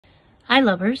Hi,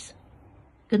 lovers.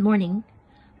 Good morning.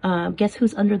 Guess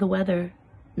who's under the weather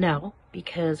now?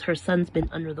 Because her son's been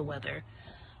under the weather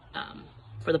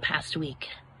for the past week.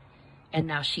 And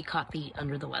now she caught the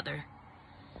under the weather.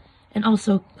 And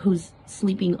also who's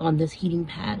sleeping on this heating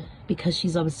pad because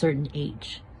she's of a certain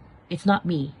age. It's not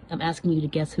me. I'm asking you to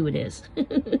guess who it is.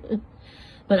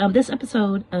 But this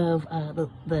episode of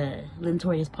the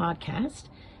Lintorious podcast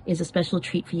is a special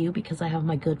treat for you because I have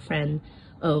my good friend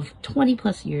of 20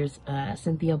 plus years,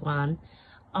 Cynthia Bon,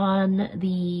 on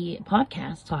the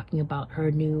podcast talking about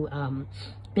her new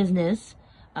business.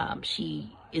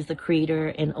 She is the creator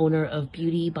and owner of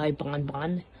Beauty by Bon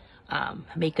Bon,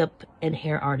 makeup and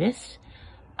hair artist.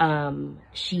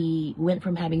 She went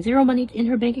from having zero money in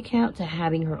her bank account to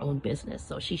having her own business.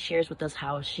 So she shares with us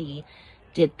how she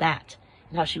did that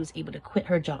and how she was able to quit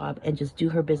her job and just do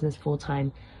her business full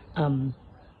time.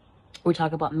 We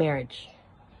talk about marriage,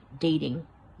 dating,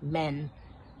 men,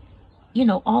 you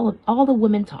know, all the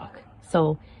women talk.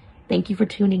 So thank you for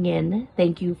tuning in.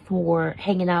 Thank you for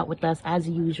hanging out with us as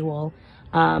usual.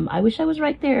 I wish I was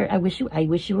right there. I wish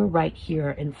you were right here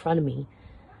in front of me,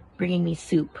 bringing me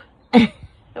soup,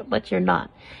 but you're not.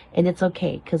 And it's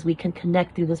okay because we can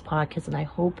connect through this podcast. And I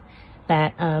hope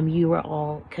that you are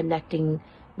all connecting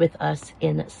with us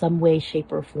in some way,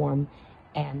 shape, or form.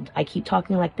 And I keep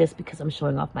talking like this because I'm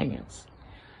showing off my nails.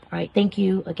 All right. Thank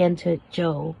you again to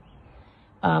Joe,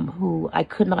 who I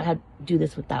could not do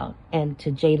this without, and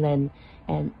to Jalen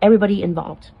and everybody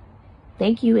involved.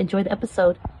 Thank you. Enjoy the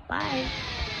episode. Bye.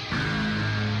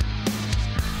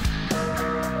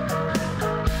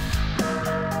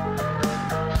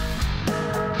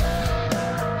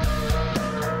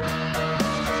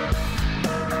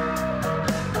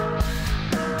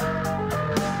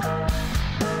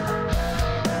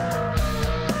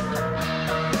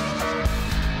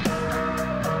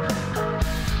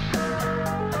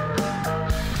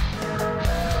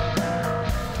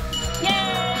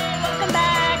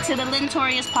 To the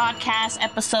Lintorious podcast,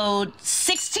 episode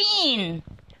 16.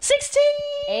 16!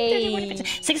 Hey.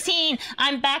 16.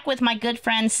 I'm back with my good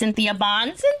friend Cynthia Bon.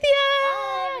 Cynthia!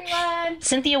 Hi, everyone.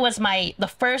 Cynthia was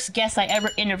the first guest I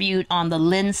ever interviewed on the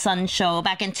Lin Sun show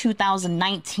back in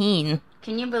 2019.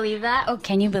 Can you believe that? Oh,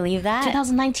 can you believe that?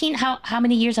 2019? How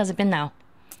many years has it been now?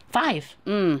 5.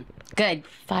 Good.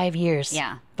 5 years.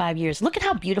 Yeah. 5 years. Look at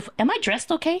how beautiful. Am I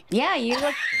dressed okay? Yeah, you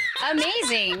look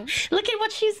amazing. Look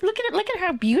at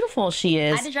how beautiful she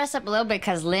is. I had to dress up a little bit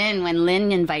because when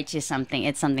Lynn invites you something,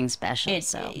 it's something special.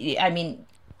 I mean,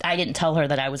 I didn't tell her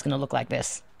that I was going to look like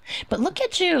this. But look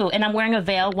at you. And I'm wearing a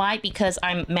veil. Why? Because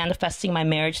I'm manifesting my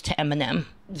marriage to Eminem.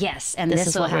 Yes, and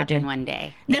this will happen one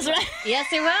day. This right? Yes,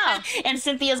 it will. And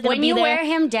Cynthia's going to be there. When you wear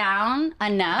him down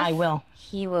enough, I will.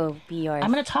 He will be yours. I'm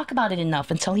going to talk about it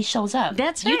enough until he shows up.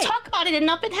 That's right. You talk about it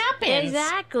enough, it happens.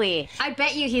 Exactly. I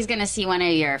bet you he's going to see one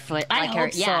of your foot. I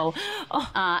hope so.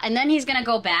 Oh. And then he's going to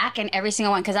go back and every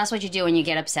single one, because that's what you do when you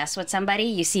get obsessed with somebody.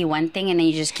 You see one thing and then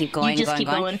you just keep going,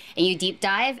 going. And you deep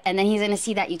dive, and then he's going to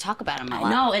see that you talk about him a lot.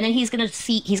 No, and then he's going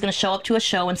to show up to a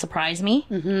show and surprise me.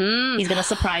 Mm-hmm. He's going to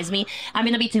surprise me. I'm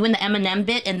going to be doing the Eminem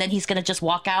bit, and then he's going to just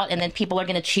walk out, and then people are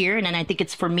going to cheer, and then I think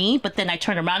it's for me, but then I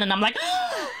turn around and I'm like...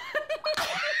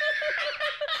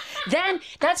 Then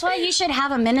that's why you should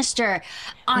have a minister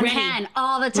on hand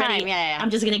all the time. Yeah. I'm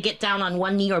just going to get down on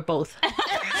one knee or both.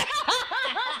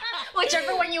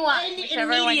 Whichever one you want.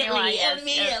 Immediately.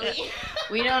 Yes.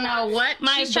 We don't know what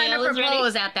she's trying to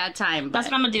propose at that time. That's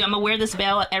what I'm going to do. I'm going to wear this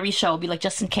veil at every show. Be like,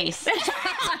 just in case.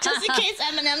 Just in case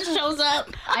Eminem shows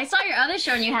up. I saw your other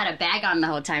show and you had a bag on the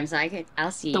whole time, so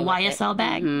I'll see you. The YSL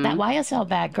bag? Mm-hmm. That YSL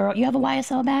bag, girl. You have a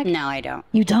YSL bag? No, I don't.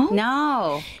 You don't?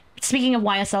 No. Speaking of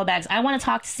YSL bags, I want to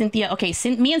talk to Cynthia. Okay,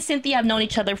 me and Cynthia have known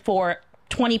each other for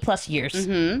 20 plus years.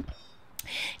 Mm-hmm.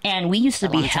 And we used to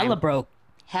be hella broke.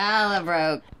 Hella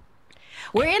broke.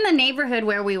 We're in the neighborhood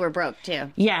where we were broke,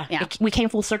 too. Yeah. We came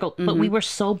full circle. Mm-hmm. But we were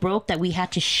so broke that we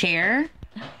had to share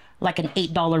like an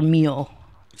 $8 meal.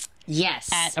 Yes.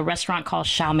 At a restaurant called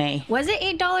Chow Mein. Was it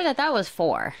 $8? I thought it was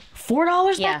 $4.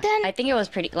 $4 back then? I think it was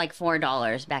like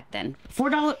 $4 back then.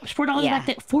 $4 back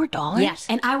then? $4? Yeah.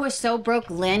 And I was so broke,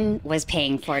 Lynn was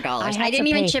paying $4. I didn't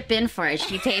even chip in for it.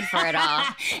 She paid for it all.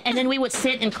 And then we would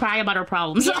sit and cry about our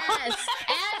problems. Yes.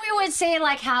 And we would say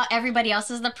like how everybody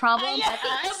else is the problem.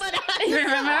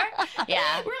 Remember?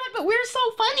 Yeah. We're like, but we're so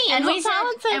funny and so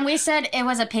talented. And we said it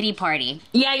was a pity party.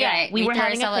 Yeah. Right. We were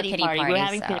having a pity party. We were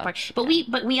having a pity party.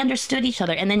 But we understood each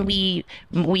other. And then we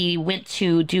went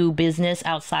to do business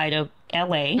outside of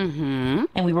LA,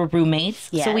 and we were roommates.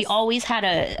 Yes. So we always had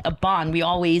a bond. We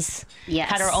always Yes.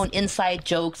 had our own inside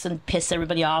jokes and pissed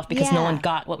everybody off because no one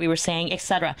got what we were saying,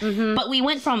 etc. But we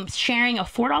went from sharing a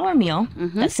 $4 meal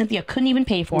that Cynthia couldn't even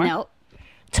pay for Nope.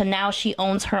 to now she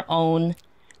owns her own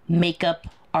makeup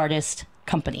artist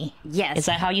company. Yes. Is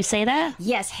that how you say that?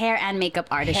 Yes, hair and makeup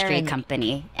artistry Hair and-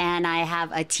 company. And I have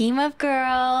a team of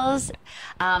girls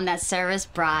that service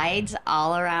brides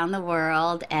all around the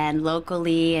world and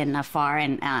locally and afar.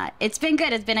 And it's been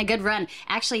good. It's been a good run.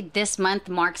 Actually, this month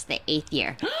marks the 8th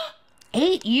year.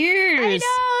 8 years. I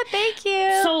know. Thank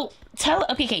you. So tell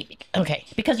okay,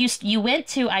 because you went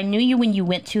to, I knew you when you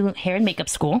went to hair and makeup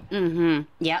school.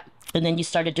 Yep. And then you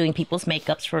started doing people's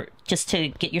makeups for just to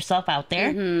get yourself out there.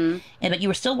 And but you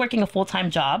were still working a full-time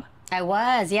job. I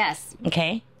was, yes.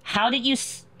 Okay. How did you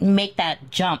make that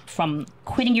jump from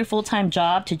quitting your full-time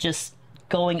job to just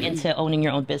going into owning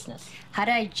your own business? How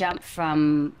did I jump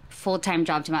from full-time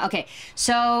job to my... Okay,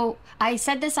 so I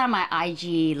said this on my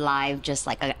IG live just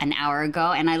like an hour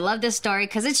ago, and I love this story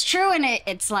because it's true, and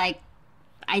it's like,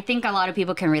 I think a lot of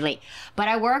people can relate. But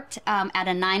I worked at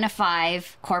a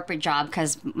 9-to-5 corporate job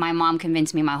because my mom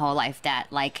convinced me my whole life that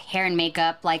like hair and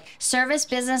makeup, like service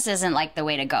business isn't like the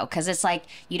way to go because it's like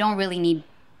you don't really need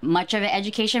much of an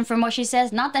education from what she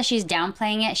says. Not that she's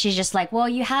downplaying it. She's just like, well,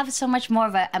 you have so much more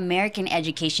of an American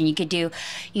education. You could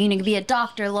be a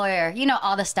doctor, lawyer, you know,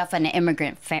 all the stuff an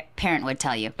immigrant parent would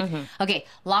tell you. Okay,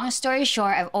 long story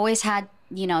short, I've always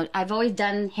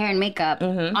done hair and makeup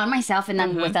on myself and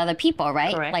then with other people,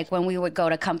 right? Correct. Like when we would go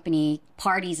to company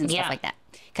parties and stuff like that.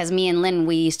 Because me and Lynn,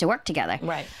 we used to work together.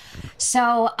 Right.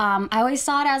 So I always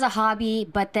saw it as a hobby,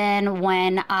 but then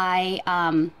when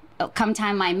I come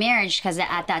time my marriage, because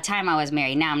at that time I was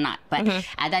married, now I'm not, but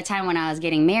at that time when I was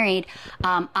getting married,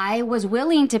 I was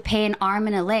willing to pay an arm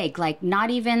and a leg, like not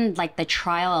even like the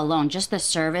trial alone, just the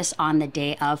service on the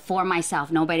day of for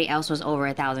myself. Nobody else was over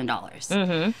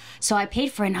 $1,000. So I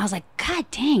paid for it, and I was like, God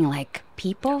dang, like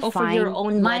people for find your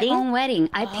own my wedding? own wedding.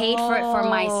 I paid for it for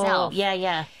myself.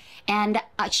 Yeah. And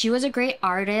she was a great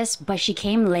artist, but she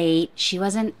came late. She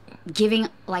wasn't giving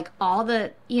like all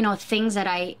the, things that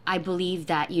I believe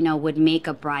that, would make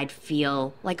a bride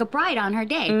feel like a bride on her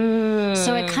day.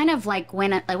 So it kind of like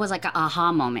it was like an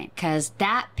aha moment, because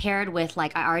that paired with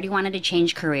like, I already wanted to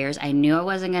change careers. I knew I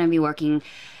wasn't going to be working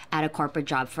at a corporate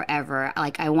job forever.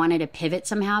 Like I wanted to pivot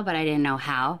somehow, but I didn't know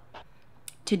how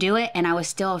to do it. And I was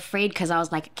still afraid because I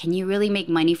was like, can you really make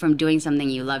money from doing something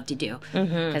you love to do?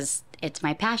 Because it's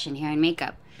my passion, hair and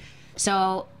makeup.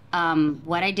 So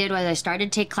what I did was I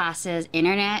started to take classes.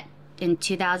 Internet in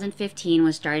 2015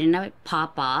 was starting to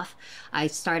pop off. I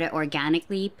started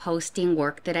organically posting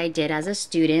work that I did as a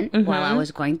student while I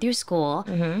was going through school.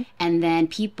 And then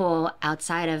people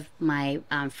outside of my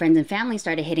friends and family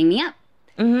started hitting me up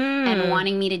and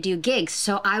wanting me to do gigs.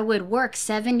 So I would work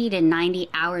 70 to 90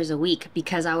 hours a week,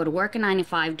 because I would work a 9 to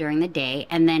 5 during the day,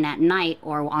 and then at night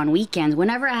or on weekends,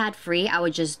 whenever I had free, I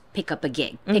would just pick up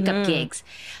gigs.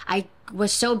 I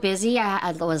was so busy.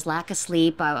 I was lack of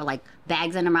sleep. I would, like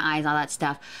bags under my eyes, all that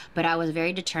stuff. But I was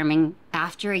very determined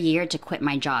after a year to quit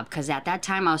my job, because at that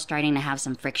time I was starting to have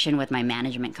some friction with my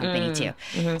management company too.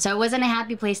 So it wasn't a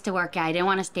happy place to work at. I didn't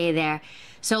want to stay there.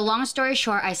 So long story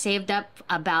short, I saved up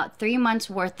about 3 months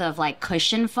worth of like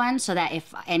cushion funds, so that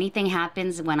if anything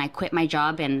happens when I quit my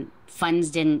job and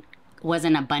funds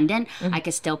wasn't abundant, I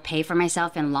could still pay for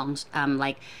myself, and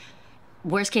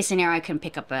worst case scenario, I can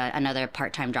pick up another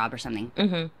part-time job or something.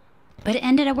 But it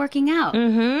ended up working out.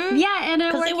 Yeah, it ended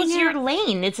up working out. Because it was your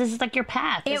lane. This is like your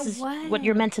path. It This is was. what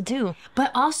you're meant to do.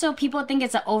 But also, people think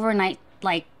it's an overnight,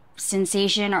 like,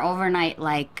 sensation or overnight,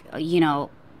 like,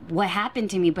 what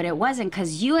happened to me, but it wasn't,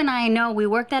 because you and I know we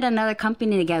worked at another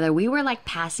company together. We were like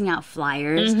passing out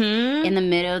flyers in the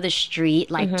middle of the street,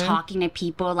 like talking to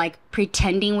people, like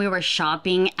pretending we were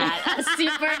shopping at a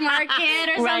supermarket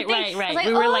or something. Right.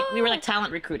 Like, we were like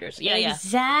talent recruiters. Yeah,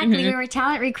 exactly. We were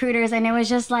talent recruiters, and it was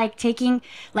just like taking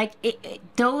like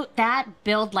that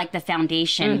built like the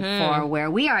foundation for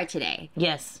where we are today.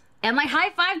 Yes. And like high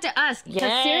five to us. Because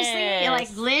Yes. seriously,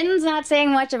 like Lynn's not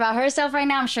saying much about herself right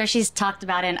now. I'm sure she's talked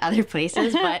about it in other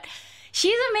places, but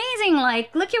she's amazing.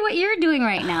 Like, look at what you're doing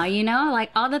right now, like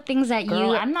all the things that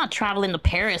Girl, I'm not traveling to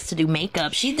Paris to do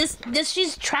makeup.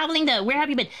 She's traveling to, where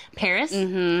have you been? Paris?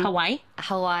 Hawaii?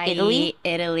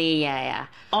 Italy, yeah.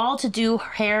 All to do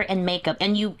hair and makeup.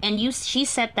 And she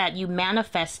said that you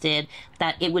manifested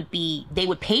that they would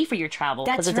pay for your travel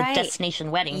because it's right. a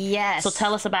destination wedding. Yes. So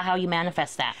tell us about how you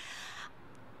manifest that.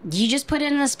 You just put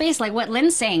it in a space, like what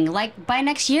Lynn's saying. Like by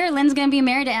next year, Lynn's gonna be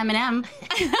married to Eminem.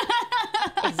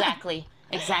 Exactly.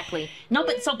 Exactly. No,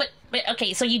 but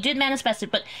okay, so you did manifest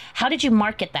it, but how did you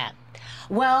market that?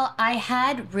 Well, I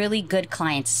had really good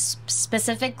clients,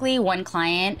 specifically one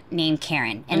client named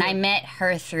Karen. And I met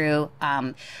her through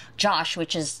Josh,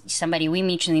 which is somebody we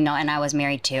mutually know and I was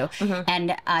married to.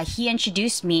 And he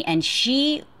introduced me, and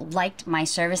she liked my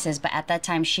services, but at that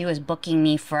time she was booking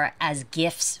me for as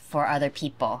gifts for other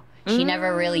people. She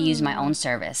never really used my own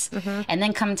service. And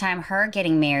then come time her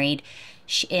getting married,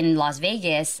 in Las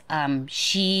Vegas,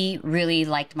 she really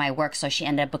liked my work, so she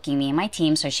ended up booking me and my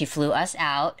team. So she flew us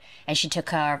out, and she took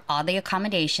care of all the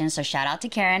accommodations. So shout out to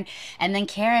Karen. And then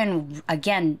Karen,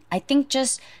 again, I think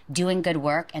just doing good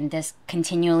work and this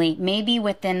continually, maybe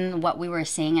within what we were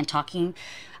saying and talking,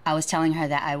 I was telling her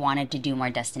that I wanted to do more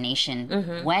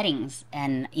destination weddings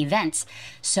and events.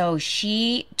 So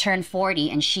she turned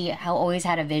 40, and she always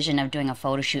had a vision of doing a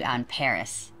photo shoot out in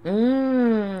Paris.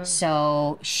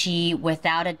 So she,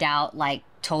 without a doubt, like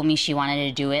told me she wanted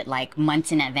to do it like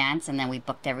months in advance, and then we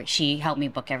booked she helped me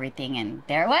book everything, and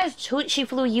there it was. She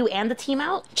flew you and the team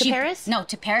out to Paris? No,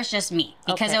 to Paris, just me,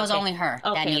 because it was only her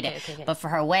that needed it. But for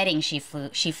her wedding, she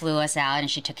flew us out,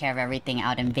 and she took care of everything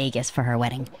out in Vegas for her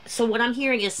wedding. So what I'm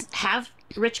hearing is have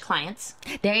rich clients.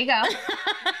 There you go.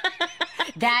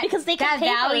 Because they can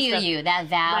value you. That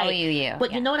value you.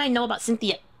 But you know what I know about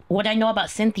Cynthia? What I know about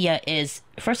Cynthia is,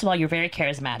 first of all, you're very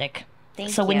charismatic.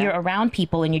 So when you're around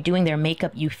people and you're doing their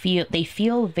makeup, they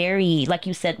feel very, like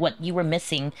you said, what you were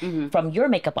missing from your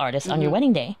makeup artist on your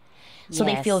wedding day. So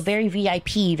they feel very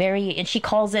VIP, and she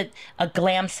calls it a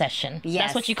glam session. Yes.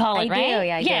 That's what you call it, right? I do,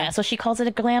 yeah, I do. So she calls it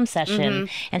a glam session,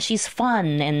 and she's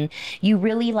fun, and you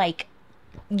really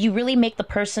make the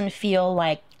person feel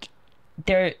like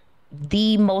they're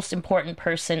the most important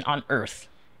person on earth.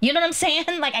 You know what I'm saying?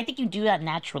 Like, I think you do that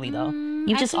naturally, though.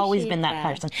 You've just always been that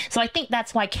person. So I think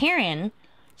that's why Karen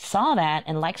saw that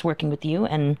and likes working with you,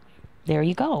 and there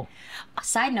you go.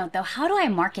 Side note, though, how do I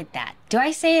market that? Do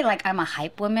I say, like, I'm a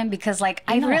hype woman? Because, like,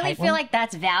 I really feel like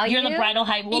that's valuable. You're the bridal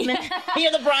hype woman?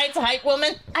 You're the bride's hype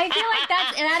woman? I feel like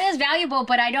that is valuable,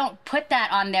 but I don't put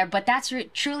that on there. But that's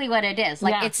truly what it is.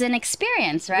 Like, it's an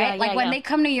experience, right? When they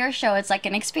come to your show, it's like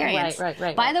an experience.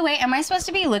 Right. By the way, am I supposed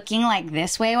to be looking like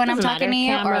this way when I'm talking to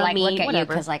you? Camera, or, like, look at whatever. you?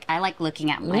 Because, like, I like looking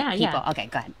at my people. Okay,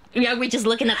 go ahead. Yeah, we're just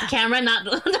looking at the camera, not...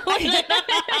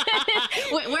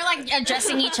 We're like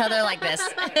addressing each other like this.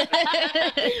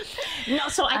 No,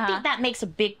 so I think that makes a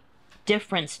big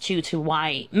difference too to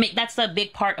why that's a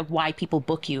big part of why people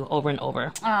book you over and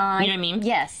over. You know what I mean?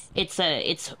 Yes.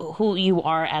 It's who you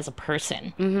are as a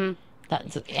person.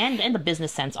 That's and the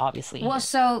business sense, obviously. Well,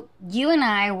 so you and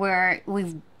I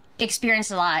we've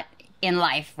experienced a lot in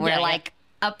life. We're like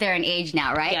up there in age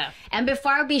now, right? Yeah. And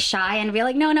before I'd be shy and be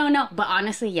like, no. But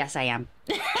honestly, yes, I am.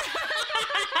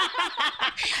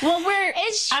 Well,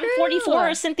 it's true. I'm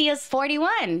 44. Cynthia's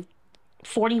 41.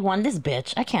 41. This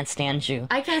bitch, I can't stand you.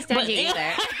 I can't stand you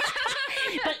either.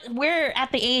 But we're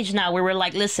at the age now where we're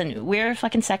like, listen, we're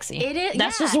fucking sexy. It is.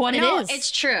 That's just what it is.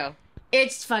 It's true.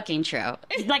 It's fucking true.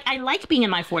 Like, I like being in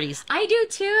my 40s. I do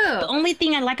too. The only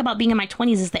thing I like about being in my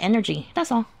 20s is the energy.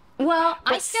 That's all. Well,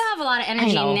 I still have a lot of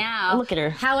energy now. Look at her.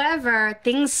 However,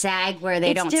 things sag where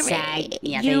they don't sag.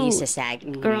 Yeah, they used to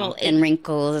sag. Girl, and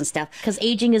wrinkles and stuff. Because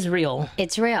aging is real.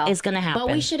 It's real. It's going to happen.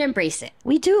 But we should embrace it.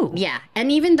 We do. Yeah.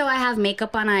 And even though I have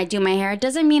makeup on and I do my hair, it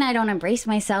doesn't mean I don't embrace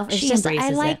myself. It's just I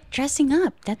like dressing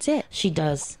up. That's it. She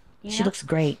does. Yeah. She looks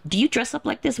great. Do you dress up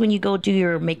like this when you go do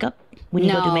your makeup? When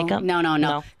you go do makeup?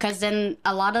 No. Because then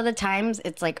a lot of the times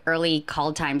it's like early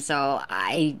call time. So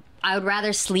I would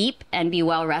rather sleep and be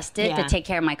well rested to take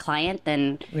care of my client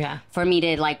than for me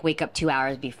to like wake up 2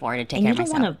 hours before to take care of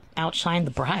myself. You don't want to outshine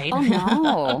the bride. Oh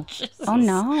no. Oh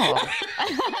no.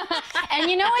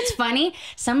 And you know what's funny?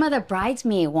 Some of the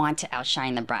bridesmaids want to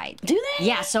outshine the bride. Do they?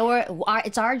 Yeah. So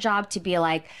it's our job to be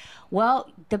like, well,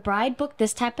 the bride booked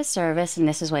this type of service and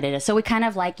this is what it is. So we kind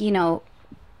of like,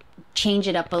 change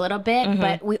it up a little bit,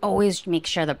 but we always make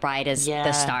sure the bride is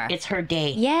the star. It's her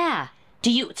day. Yeah.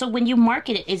 So when you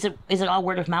market it, is it all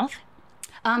word of mouth?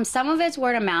 Some of it's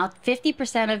word of mouth.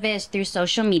 50% of it is through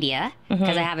social media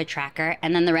because I have a tracker,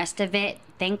 and then the rest of it,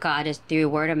 thank God, is through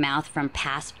word of mouth from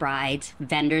past brides,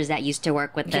 vendors that used to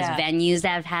work with us, venues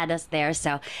that have had us there.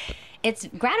 So it's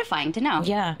gratifying to know.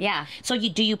 Yeah. So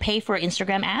do you pay for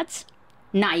Instagram ads?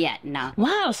 Not yet, no.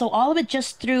 Wow, so all of it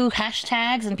just through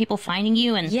hashtags and people finding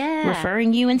you and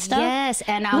referring you and stuff? Yes,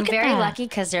 and I'm very lucky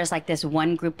because there's like this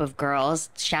one group of girls,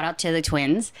 shout out to the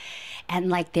twins, and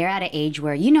like they're at an age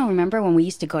where, remember when we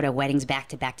used to go to weddings back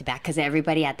to back to back because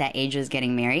everybody at that age was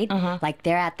getting married? Like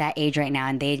they're at that age right now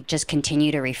and they just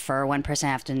continue to refer one person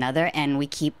after another and we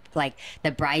keep like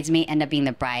the bridesmaid end up being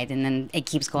the bride, and then it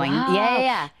keeps going. Wow.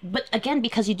 Yeah. But again,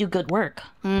 because you do good work,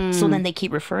 so then they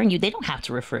keep referring you. They don't have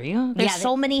to refer you. There's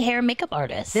so many hair and makeup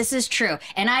artists. This is true.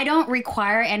 And I don't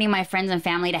require any of my friends and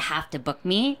family to have to book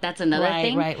me. That's another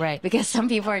thing. Right. Because some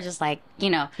people are just like,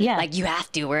 like you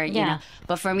have to, or, you know.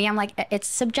 But for me, I'm like, it's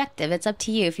subjective. It's up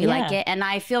to you if you like it. And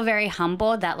I feel very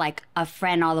humbled that like a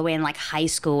friend all the way in like high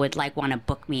school would like want to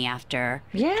book me after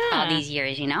all these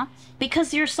years,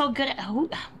 Because you're so good at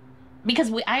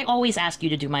because I always ask you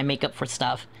to do my makeup for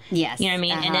stuff. Yes. You know what I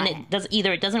mean? And then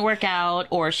it doesn't work out,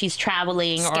 or she's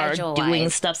traveling or doing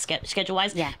stuff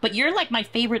schedule-wise. Yeah. But you're like my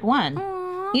favorite one.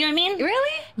 Aww. You know what I mean?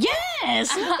 Really? Yes.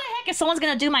 What the heck? If someone's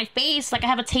going to do my face, like I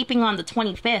have a taping on the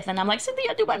 25th, and I'm like,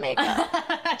 Cynthia, do my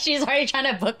makeup. She's already trying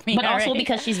to book me. But also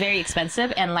because she's very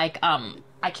expensive, and like,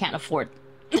 I can't afford.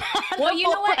 Well, you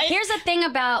know what? Here's the thing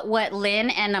about what Lynn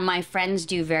and my friends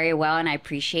do very well, and I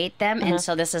appreciate them. And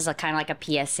so this is a kind of like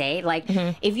a PSA. Like,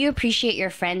 if you appreciate your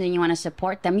friends and you want to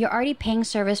support them, you're already paying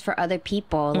service for other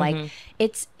people. Like,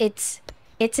 it's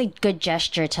a good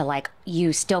gesture to like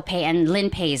you still pay, and Lynn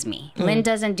pays me. Lynn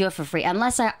doesn't do it for free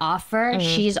unless I offer.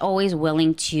 She's always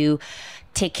willing to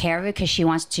take care of it because she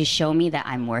wants to show me that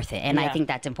I'm worth it, and I think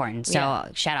that's important. So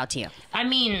shout out to you. I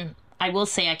mean, I will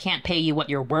say I can't pay you what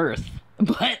you're worth,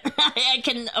 but I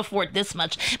can afford this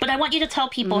much. But I want you to tell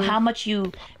people how much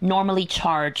you normally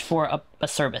charge for a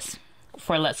service.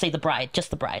 For, let's say, the bride,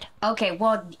 just the bride. Okay,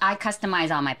 well, I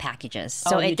customize all my packages.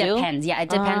 So you it do? depends. Yeah, it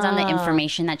depends on the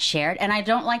information that's shared. And I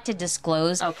don't like to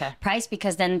disclose price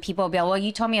because then people will be like, well,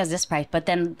 you told me it was this price. But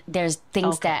then there's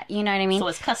things that, you know what I mean? So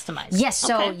it's customized. Yes,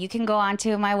 so you can go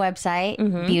onto my website,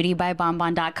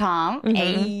 beautybybonbon.com,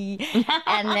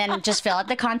 and then just fill out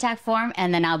the contact form,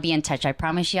 and then I'll be in touch. I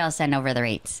promise you I'll send over the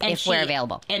rates if we're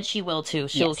available. And she will, too.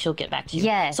 She'll get back to you.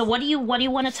 Yes. So what do you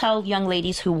want to tell young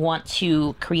ladies who want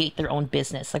to create their own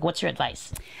business? Like, what's your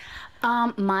advice?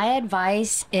 My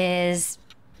advice is,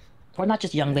 or not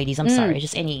just young ladies, I'm sorry,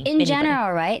 just anybody.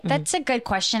 General, right? That's a good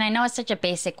question. I know it's such a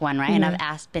basic one, right? And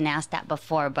I've been asked that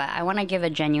before, but I want to give a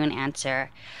genuine answer.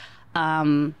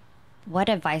 What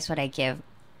advice would I give?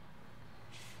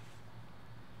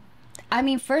 I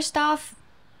mean, first off,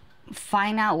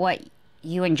 find out what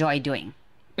you enjoy doing.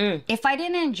 If I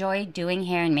didn't enjoy doing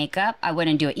hair and makeup, I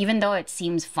wouldn't do it, even though it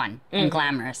seems fun and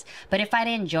glamorous. But if I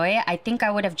didn't enjoy it, I think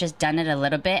I would have just done it a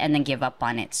little bit and then give up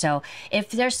on it. So if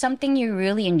there's something you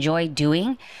really enjoy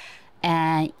doing,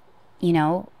 then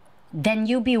you'll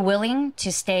be willing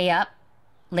to stay up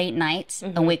late nights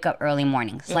and wake up early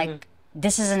mornings. Like,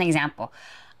 this is an example.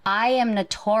 I am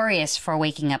notorious for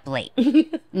waking up late.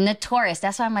 Notorious.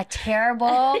 That's why I'm a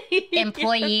terrible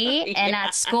employee. And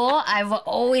at school, I've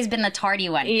always been the tardy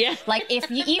one. Yeah. Like, even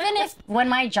if when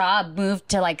my job moved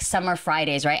to like summer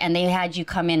Fridays, right, and they had you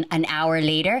come in an hour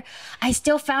later, I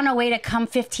still found a way to come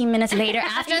 15 minutes later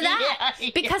after that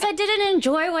because I didn't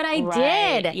enjoy what I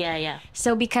did. Yeah.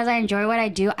 So because I enjoy what I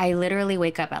do, I literally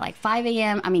wake up at like 5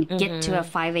 a.m. I mean, get to a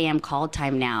 5 a.m. call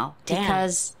time now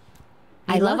because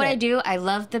I love what I do. I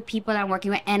love the people that I'm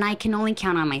working with, and I can only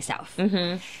count on myself.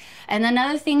 And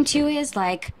another thing, too, is,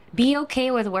 like, be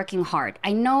okay with working hard.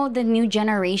 I know the new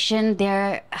generation,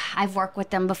 I've worked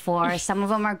with them before. Some of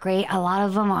them are great. A lot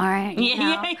of them aren't, you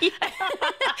know?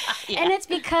 And it's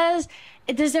because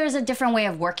there's a different way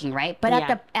of working, right?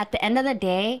 But at the end of the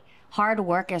day, hard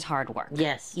work is hard work.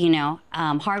 Yes.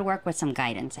 Hard work with some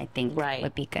guidance, I think,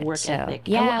 would be good. Work ethic.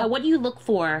 Yeah. What do you look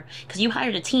for? Because you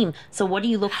hired a team. So what do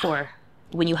you look for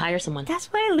when you hire someone? That's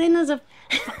why Lynn is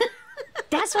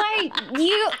that's why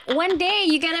one day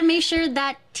you gotta make sure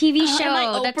that TV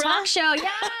show, the talk show,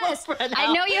 yes.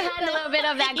 I know you had a little bit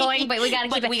of that going, but we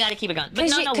gotta keep it going. But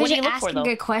no, what do you look for, though?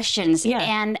 Good questions. Yeah.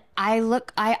 And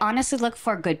I honestly look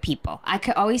for good people. I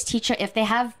could always teach her if they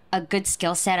have a good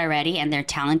skill set already and they're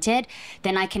talented,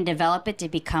 then I can develop it to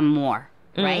become more.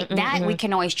 Right? We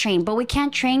can always train, but we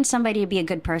can't train somebody to be a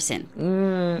good person.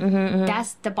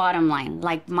 That's the bottom line.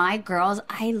 Like, my girls,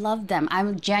 I love them. I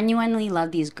genuinely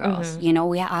love these girls.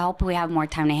 I hope we have more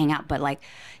time to hang out, but like,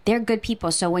 they're good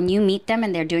people. So when you meet them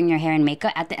and they're doing your hair and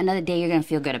makeup, at the end of the day, you're going to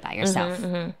feel good about yourself.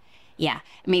 Yeah.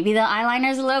 Maybe the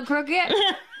eyeliner's a little crooked.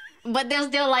 But they'll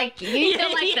still like you. You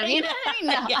still like them. You know what I mean?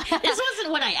 No. This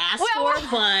wasn't what I asked for,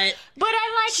 but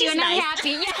I like you and I'm happy.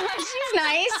 Yeah, she's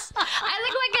nice. I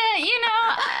look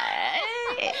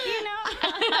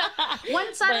like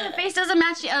one side of the face doesn't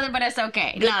match the other, but it's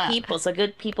okay. Good people. So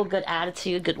good people, good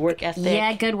attitude, good work ethic.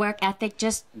 Yeah, good work ethic.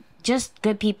 Just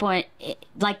good people.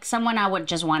 Like someone I would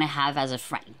just want to have as a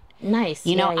friend. Nice.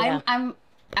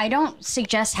 I don't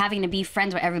suggest having to be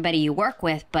friends with everybody you work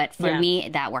with, but for me,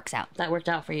 that works out. That worked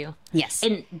out for you. Yes.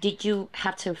 And did you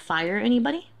have to fire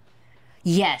anybody?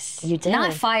 Yes. You did?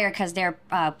 Not fire because they're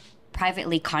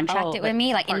privately contracted with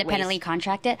me, like independently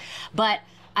contracted. But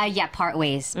yeah, part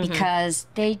ways because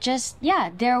they just,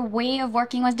 their way of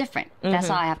working was different. That's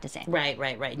all I have to say. Right.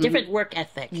 Different work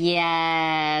ethic.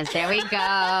 Yes. There we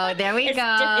go. There we go.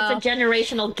 It's a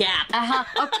generational gap.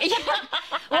 Okay.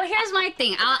 Well, here's my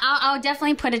thing. I'll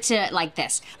definitely put it to like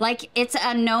this. Like, it's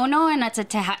a no-no and it's a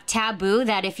taboo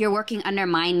that if you're working under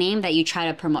my name that you try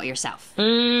to promote yourself.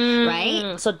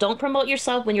 Right? So don't promote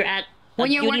yourself when you're at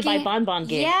when you're Beauty working, by Bonbon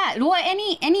gig. Yeah, well,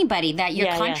 anybody that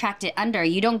you're contracted under,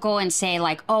 you don't go and say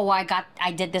like, oh,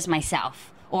 I did this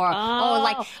myself, or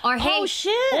hey,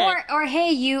 shit, or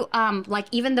hey, you like,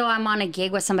 even though I'm on a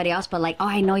gig with somebody else, but like, oh,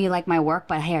 I know you like my work,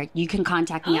 but here, you can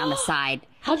contact me on the side.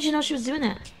 How did you know she was doing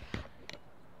that?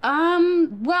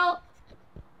 Well,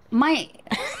 I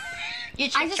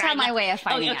just have my way of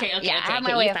finding out. I have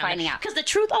my way of finding out. Because the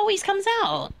truth always comes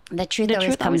out. The truth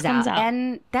always comes out.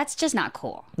 And that's just not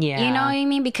cool. Yeah. You know what I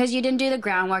mean? Because you didn't do the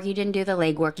groundwork, you didn't do the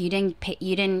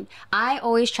legwork, I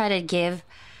always try to give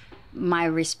my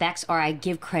respects, or I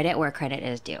give credit where credit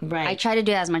is due. Right. I try to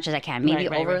do as much as I can. Maybe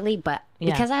overly, but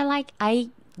because I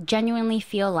genuinely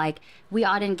feel like we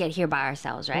all didn't get here by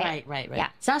ourselves, right? Right. Yeah.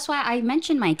 So that's why I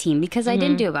mentioned my team, because I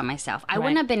didn't do it by myself. I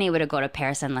wouldn't have been able to go to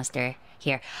Paris unless they're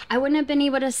here. I wouldn't have been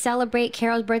able to celebrate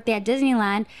Carol's birthday at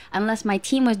Disneyland unless my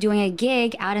team was doing a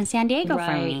gig out in San Diego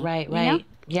for me. Right. You know?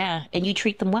 Yeah, and you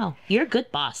treat them well. You're a good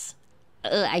boss.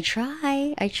 I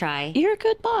try. You're a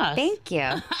good boss. Thank you.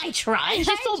 I try. She's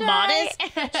so modest.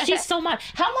 She's so modest.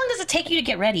 How long does it take you to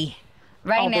get ready?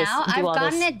 Right now, I've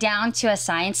gotten it down to a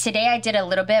science. Today, I did a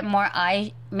little bit more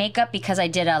eye makeup because I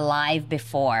did a live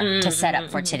before to set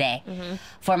up for today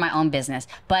for my own business.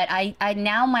 But I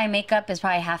now my makeup is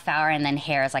probably half hour, and then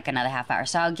hair is like another half hour.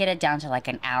 So I'll get it down to like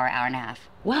an hour and a half.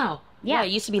 Wow. Yeah. Wow, it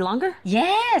used to be longer?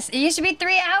 Yes. It used to be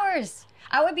 3 hours.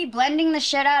 I would be blending the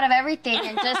shit out of everything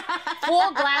and just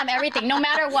full glam everything, no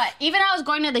matter what. Even I was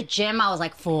going to the gym, I was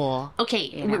like full.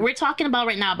 Okay, we're talking about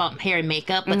right now about hair and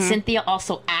makeup, but Cynthia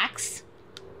also acts.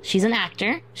 She's an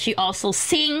actor. She also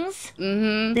sings.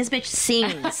 This bitch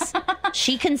sings.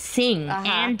 She can sing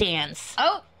and dance.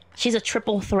 Oh. She's a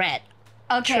triple threat.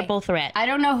 Okay. Triple threat. I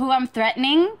don't know who I'm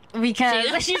threatening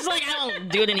because... She's like, I don't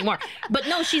do it anymore. But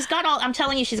no, she's got all... I'm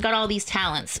telling you, she's got all these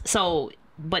talents. So,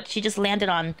 but she just landed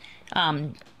on...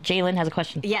 Jalen has a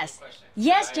question. Yes.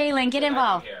 Yes, Jalen, get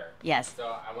involved. Yes. So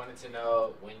I wanted to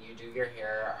know, when you do your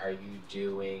hair, are you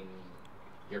doing...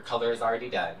 Your color is already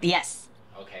done? Yes.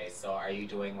 Okay, so are you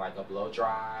doing like a blow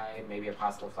dry, maybe a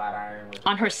possible flat iron?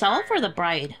 On herself or the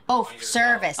bride? Oh,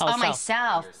 service. On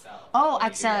myself. Oh,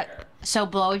 so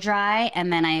blow dry,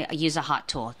 and then I use a hot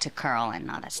tool to curl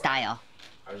and all that style.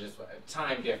 I was just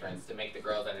time difference to make the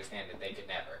girls understand that they could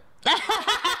never.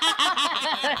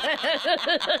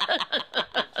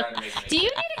 Do you need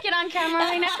to get on camera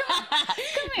right now?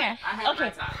 Come here. I have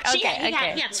my time. He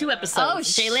had 2 episodes. Oh,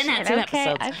 Jalen had 2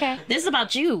 episodes. Okay. This is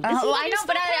about you. I know,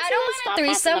 but I don't want a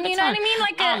threesome. You know what I mean?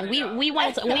 Like we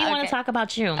want to talk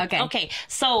about you. Okay.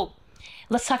 So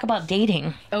let's talk about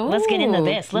dating. Ooh. Let's get into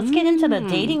this. Let's get into the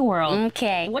dating world.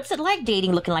 Okay. What's it like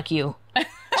dating looking like you? Well,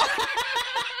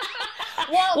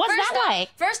 what's that like?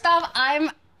 First off,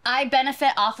 I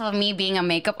benefit off of me being a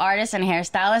makeup artist and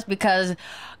hairstylist because,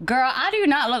 girl, I do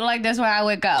not look like this when I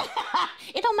wake up.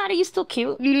 It don't matter. You still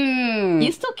cute.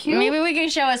 You still cute. Maybe we can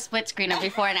show a split screen of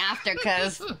before and after,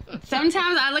 because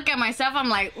sometimes I look at myself, I'm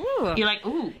like, ooh. You're like,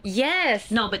 ooh. Yes.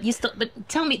 No, but you still. But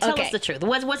tell us the truth.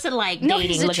 What's it like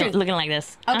dating looking like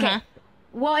this? Okay.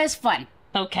 Well, it's fun.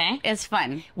 Okay. It's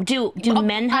fun. Do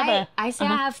men have I say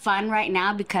I have fun right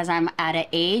now because I'm at an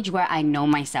age where I know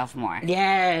myself more.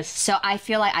 Yes. So I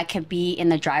feel like I could be in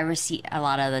the driver's seat a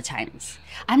lot of the times.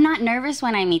 I'm not nervous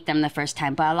when I meet them the first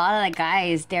time, but a lot of the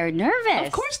guys, they're nervous.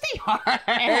 Of course they are.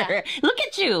 Yeah. Look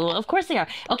at you. Of course they are.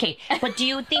 Okay, but do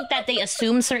you think that they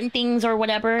assume certain things or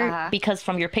whatever because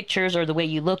from your pictures or the way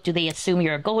you look? Do they assume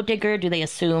you're a gold digger? Do they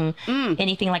assume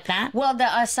anything like that? Well,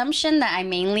 the assumption that I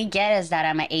mainly get is that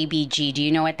I'm an ABG. Do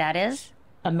you know what that is?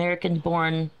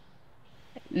 American-born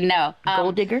No.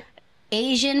 gold digger?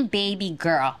 Asian baby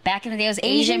girl. Back in the day, it was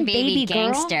Asian baby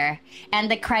gangster.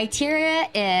 And the criteria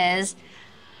is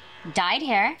dyed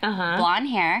hair, blonde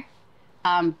hair,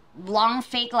 long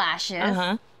fake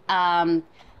lashes.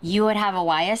 You would have a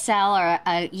YSL or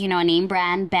a name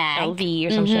brand bag. LV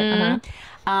or some shit.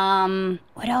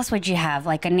 What else would you have?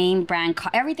 Like a name brand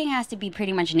car. Everything has to be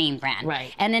pretty much name brand.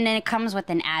 Right. And then it comes with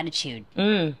an attitude.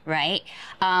 Right?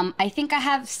 I think I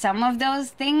have some of those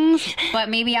things, but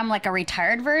maybe I'm like a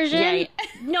retired version. Yeah.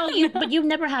 No, but you've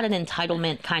never had an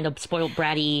entitlement kind of spoiled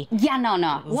bratty. Yeah, no.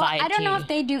 Well, I don't know vibe if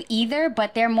they do either,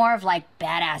 but they're more of like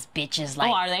badass bitches.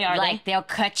 Like, are they? Like they'll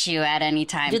cut you at any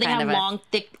time. Do they kind have of long,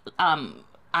 thick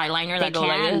eyeliner that go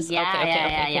like can. this? Yeah,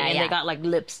 okay. And they got like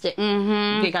lipstick.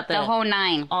 Mm-hmm. They got the whole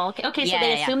nine. Oh, okay. So Yeah,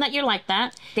 they yeah, assume that you're like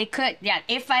that. They could, yeah.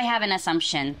 If I have an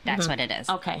assumption, that's what it is.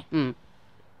 Okay.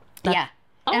 Yeah.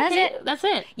 And Okay, that's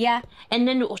it. Yeah. And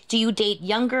then, do you date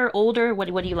younger, older? What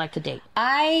do you like to date?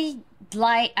 I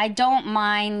don't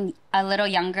mind a little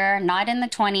younger, not in the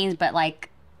 20s, but like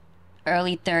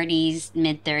early 30s,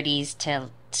 mid 30s to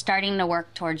starting to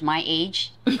work towards my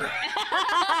age.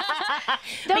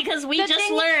 Because we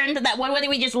just learned that, what did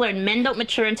we just learn? Men don't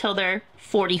mature until they're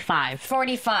 45.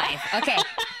 45. Okay.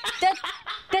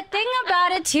 The thing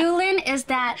about it too, Lynn, is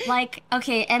that like,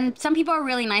 okay, and some people are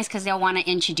really nice because they'll want to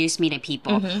introduce me to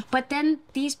people. But then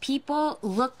these people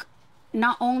look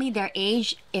not only their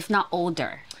age, if not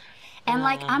older. And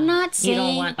like, I'm not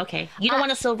saying... You don't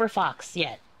want a silver fox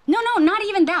yet. No, not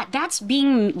even that. That's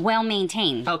being well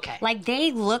maintained. Okay. Like,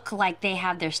 they look like they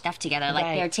have their stuff together.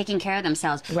 Like, they're taking care of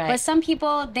themselves. Right. But some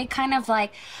people, they kind of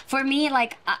like... For me,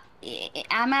 like...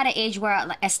 I'm at an age where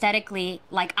like, aesthetically,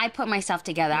 like I put myself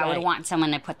together. I would want someone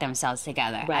to put themselves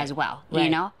together as well. You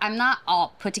know, I'm not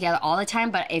all put together all the time,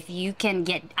 but if you can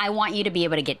I want you to be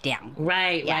able to get down.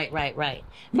 Right.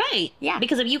 Yeah.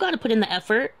 Because if you got to put in the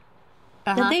effort,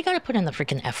 Uh-huh. then they got to put in the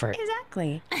freaking effort.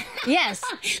 Exactly. Yes.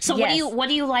 So Yes. what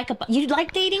do you like about? You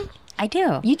like dating? I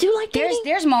do. You do like dating?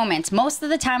 There's moments. Most of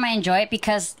the time, I enjoy it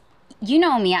because. You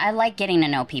know me, I like getting to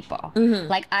know people.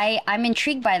 Like, I'm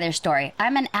intrigued by their story.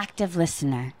 I'm an active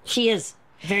listener. She is.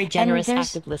 Very generous,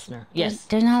 active listener. Yes.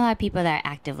 There's not a lot of people that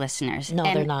are active listeners. No,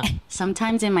 they're not.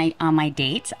 Sometimes on my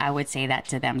dates, I would say that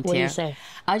to them too. What do you say?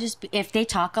 I'll just, if they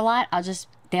talk a lot,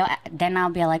 then I'll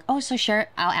be like, oh, so sure,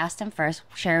 I'll ask them first,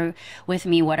 share with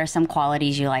me what are some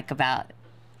qualities you like about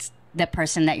the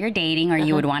person that you're dating or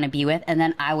you would want to be with, and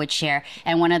then I would share.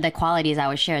 And one of the qualities I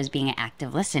would share is being an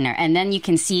active listener. And then you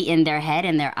can see in their head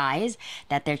and their eyes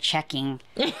that they're checking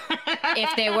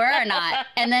if they were or not.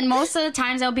 And then most of the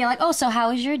times they'll be like, oh, so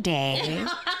how was your day?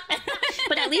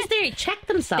 But at least they check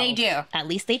themselves. They do. At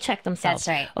least they check themselves.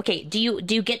 That's right. Okay. Do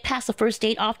you get past the first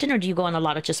date often, or do you go on a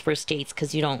lot of just first dates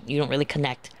because you don't really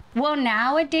connect? Well,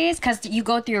 nowadays, because you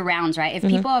go through rounds, right? If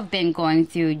people have been going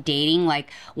through dating, like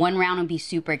one round would be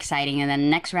super exciting, and then the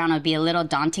next round would be a little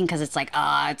daunting because it's like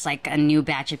a new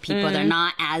batch of people. They're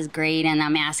not as great, and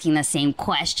I'm asking the same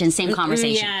question, same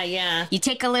conversation. Yeah. You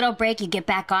take a little break, you get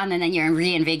back on, and then you're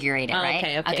reinvigorated,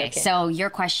 right? Okay. So your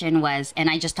question was, and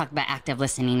I just talked about active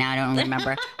listening. Now I don't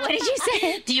remember. What did you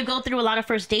say? Do you go through a lot of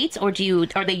first dates, or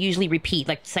are they usually repeat,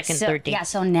 like second, third date? Yeah.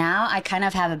 So now I kind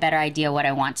of have a better idea what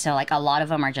I want. So like a lot of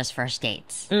them are just first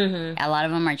dates. A lot of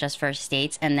them are just first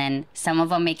dates, and then some of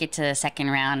them make it to the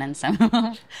second round, and some of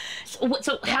them...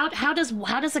 So how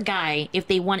does a guy, if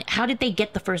they want, how did they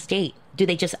get the first date? Do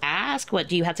they just ask? What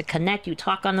do you have to connect? Do you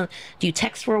talk on? Do you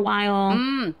text for a while?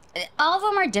 All of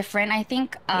them are different. I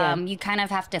think you kind of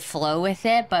have to flow with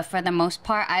it, but for the most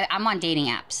part, I'm on dating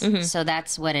apps, so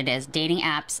that's what it is. Dating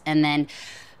apps, and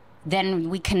then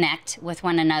we connect with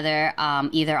one another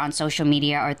either on social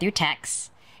media or through text.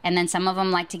 And then some of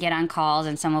them like to get on calls,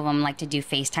 and some of them like to do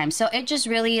FaceTime. So it just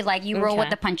really, like, you roll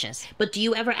with the punches. But do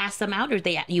you ever ask them out, or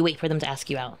you wait for them to ask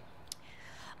you out?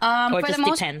 Or it just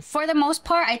depends? For the most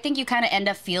part, I think you kind of end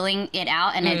up feeling it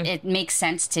out, and it makes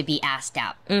sense to be asked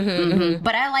out.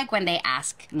 But I like when they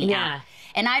ask me out.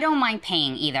 And I don't mind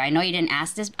paying either. I know you didn't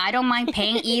ask this. I don't mind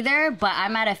paying either, but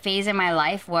I'm at a phase in my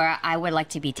life where I would like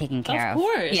to be taken care of. Of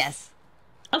course. Yes.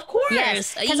 Of course.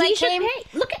 Yes. Because I came...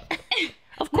 Look at...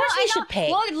 Of course you should pay.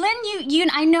 Well, Lynn,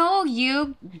 I know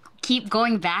you keep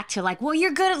going back to like, well,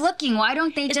 you're good at looking. Why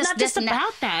don't they It's not just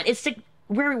about that. It's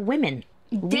we're women.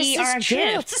 We are a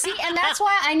gift. See, and that's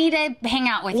why I need to hang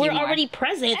out with you We're more. already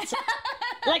present.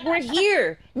 Like, we're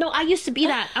here. No, I used to be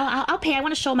that. I'll pay. I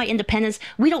want to show my independence.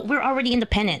 We're already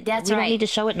independent. That's we right. don't need to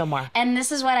show it no more. And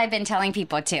this is what I've been telling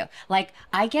people too. Like,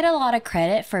 I get a lot of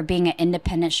credit for being an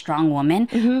independent, strong woman,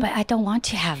 but I don't want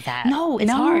to have that. No, it's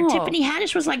hard. Tiffany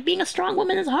Haddish was like, being a strong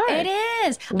woman is hard. It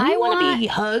is. I want to be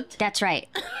hugged. That's right.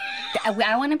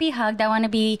 I want to be hugged. I want to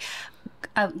be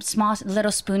a small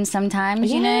little spoon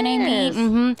sometimes. You know what I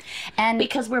mean? And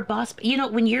because we're boss. You know,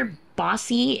 when you're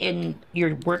bossy in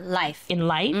your work life, you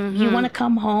want to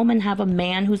come home and have a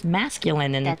man who's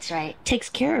masculine and that's right, takes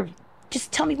care of.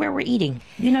 Just tell me where we're eating.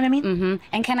 You know what I mean?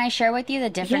 And can I share with you the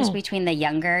difference between the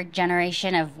younger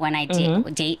generation of when I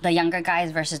date the younger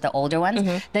guys versus the older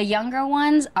ones? The younger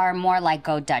ones are more like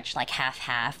go Dutch, like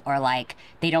half, or like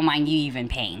they don't mind you even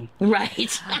paying.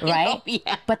 Right. Right?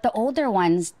 Yeah. But the older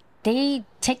ones, they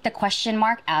take the question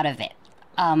mark out of it.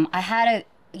 I had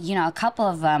a couple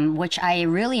of them, which I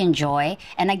really enjoy.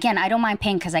 And again, I don't mind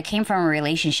paying because I came from a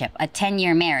relationship, a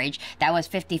 10-year marriage that was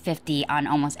 50-50 on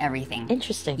almost everything.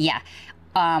 Interesting. Yeah.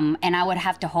 And I would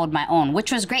have to hold my own,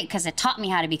 which was great because it taught me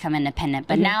how to become independent.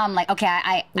 But now I'm like, okay,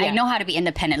 I know how to be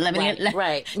independent. Let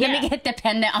me get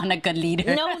dependent on a good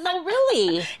leader. No,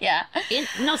 really. Yeah.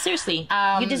 No, seriously.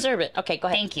 You deserve it. Okay, go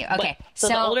ahead. Thank you. Okay. So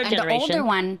the older generation. The older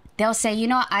one, they'll say,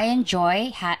 I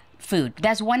enjoy food.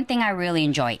 That's one thing I really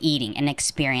enjoy, eating and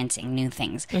experiencing new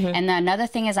things. And another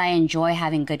thing is I enjoy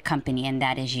having good company, and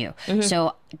that is you.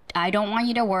 So I don't want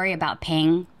you to worry about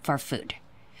paying for food.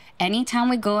 Anytime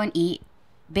we go and eat,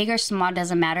 big or small,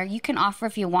 doesn't matter. You can offer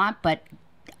if you want, but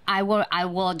I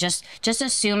will just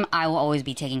assume I will always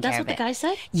be taking care of it. That's what the guy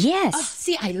said? Yes. Oh,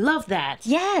 see, I love that.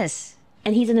 Yes.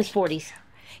 And he's in his 40s.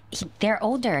 They're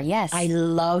older, yes. I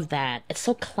love that. It's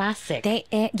so classic.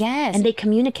 Yes. And they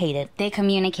communicate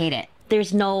it.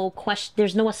 There's no question.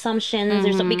 There's no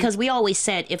assumptions. Because we always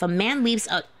said if a man leaves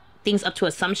things up to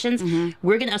assumptions,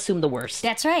 we're gonna assume the worst.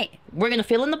 That's right. We're gonna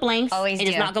fill in the blanks. Always and do.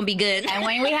 it's not gonna be good. And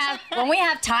when we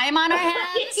have time on our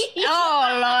hands,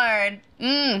 oh Lord.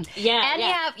 Yeah.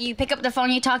 And you pick up the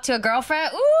phone, you talk to a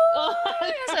girlfriend. Ooh,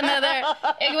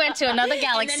 it went to another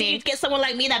galaxy. And then you get someone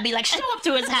like me that'd be like, show up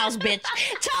to his house, bitch.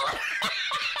 Tell him.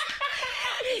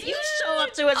 You show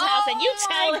up to his house and you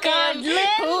tell him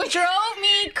who drove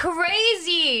me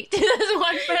crazy. This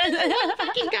one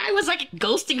fucking guy was like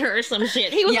ghosting her or some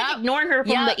shit. He was like ignoring her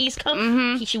from the East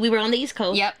Coast. We were on the East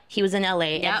Coast. Yep. He was in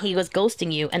LA and he was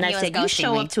ghosting you. And I said, you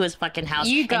show up to his fucking house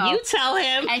and you tell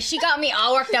him. And she got me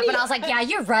all worked up and I was like, yeah,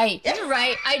 you're right.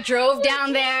 I drove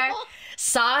down there.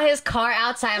 Saw his car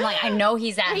outside. I'm like, I know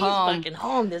he's at home. He's fucking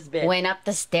home, this bitch. Went up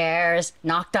the stairs,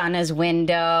 knocked on his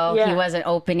window. Yeah. He wasn't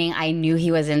opening. I knew he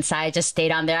was inside. Just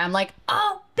stayed on there. I'm like,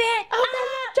 oh,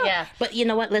 bitch. Yeah. But you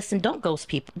know what? Listen, don't ghost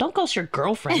people. Don't ghost your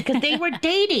girlfriend because they were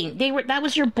dating. That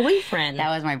was your boyfriend. That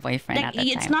was my boyfriend at the time.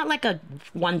 It's not like a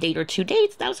 1 date or 2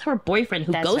 dates. That was her boyfriend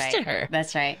who ghosted her.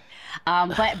 That's right.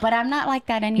 But I'm not like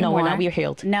that anymore. No, we're not. We're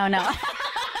healed. No.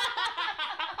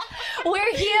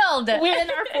 We're healed. We're in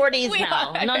our 40s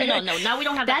now. No. Now we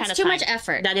don't have that kind of time. That's too much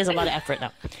effort. That is a lot of effort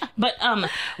now. But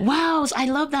wow, I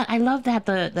love that. I love that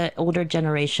the older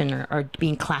generation are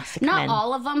being classic Not men.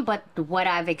 all of them, but what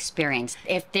I've experienced.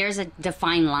 If there's a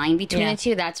defined line between the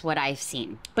two, that's what I've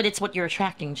seen. But it's what you're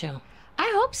attracting to.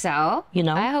 I hope so.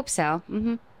 I hope so.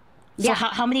 So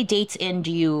how many dates in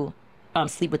do you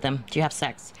sleep with them? Do you have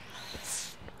sex?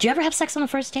 Do you ever have sex on the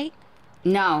first date?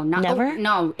 No, Never.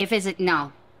 No.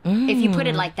 If you put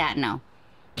it like that, no.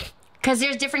 Because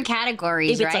there's different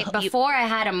categories, right? Before I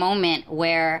had a moment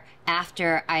where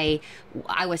after I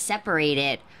was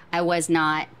separated, I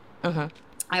wasn't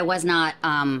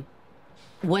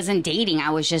wasn't dating. I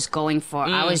was just going for.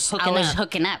 I was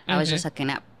hooking up. I was just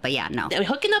hooking up. But yeah, no.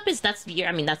 Hooking up that's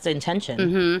the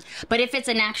intention. But if it's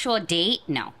an actual date,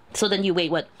 no. So then you wait.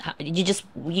 What you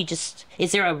just?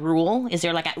 Is there a rule? Is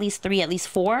there like at least 3, at least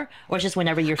 4, or just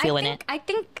whenever you're feeling it? I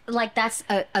think like that's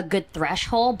a good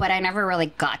threshold, but I never really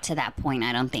got to that point.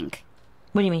 I don't think.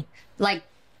 What do you mean? Like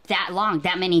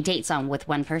that many dates with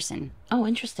one person. Oh,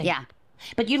 interesting. Yeah.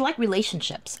 But you like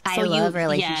relationships. I love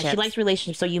relationships. Yeah, she likes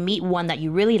relationships. So you meet one that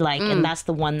you really like, and that's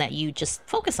the one that you just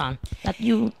focus on. That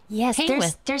you hang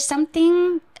with. There's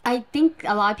something I think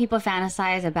a lot of people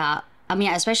fantasize about. I mean,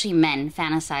 especially men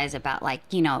fantasize about like,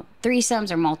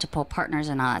 threesomes or multiple partners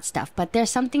and all that stuff. But there's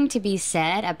something to be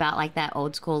said about like that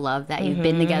old school love that you've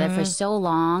been together for so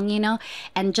long,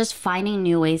 and just finding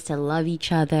new ways to love each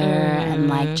other and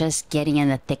like just getting in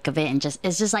the thick of it and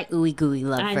it's just like ooey gooey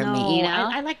love for me,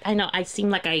 I know. I seem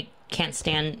like I can't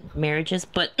stand marriages,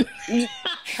 but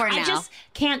for now. I just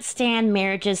can't stand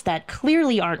marriages that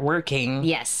clearly aren't working.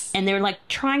 Yes. And they're like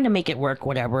trying to make it work,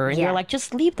 whatever. And you're like,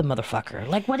 just leave the motherfucker.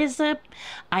 Like, what is the...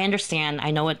 I understand.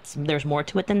 I know there's more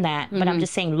to it than that. But I'm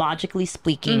just saying, logically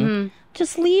speaking,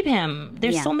 just leave him.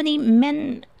 There's so many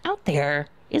men out there,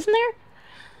 isn't there?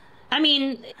 I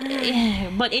mean,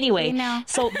 but anyway,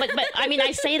 so, but I mean,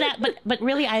 I say that, but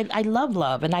really, I love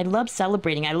love and I love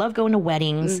celebrating. I love going to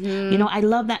weddings. I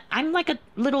love that. I'm like a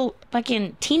little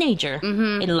fucking teenager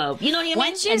in love. You know what I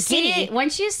mean?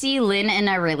 Once you see Lynn in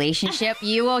a relationship,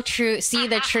 you will see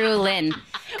the true Lynn.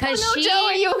 Because Joe,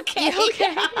 are you okay?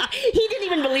 He didn't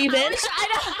even believe it.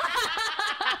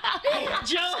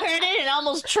 Joe heard it and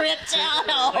almost tripped out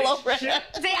all over it. See,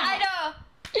 I know.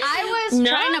 I was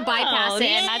trying to bypass it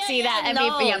and not see that.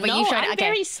 But you tried. I'm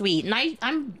very sweet, and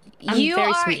I'm you very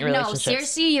are, sweet in relationships. No,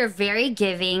 seriously, you're very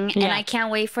giving, and I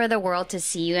can't wait for the world to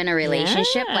see you in a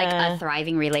relationship, like a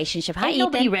thriving relationship. Hi, Ain't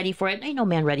nobody ready for it. Ain't no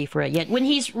man ready for it yet. When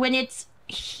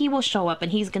he will show up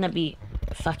and he's gonna be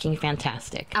fucking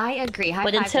fantastic. I agree. High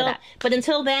But five for that.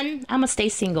 until then, I'm gonna stay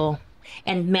single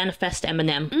and manifest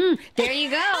Eminem. There you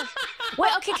go.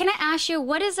 Wait, okay, can I ask you,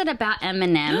 what is it about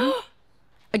Eminem?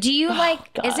 Do you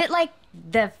like, God. is it like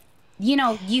the,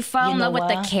 you fall in know love with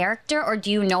the what? character, or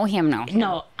do you know him now?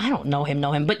 No, I don't know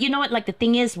him. But you know what? Like, the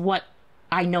thing is, what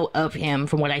I know of him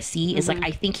from what I see is like,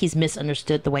 I think he's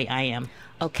misunderstood the way I am.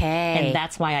 Okay. And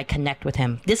that's why I connect with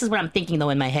him. This is what I'm thinking, though,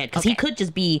 in my head. Because he could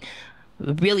just be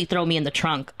really throw me in the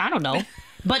trunk. I don't know.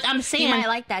 But I'm saying... He might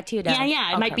like that, too, though.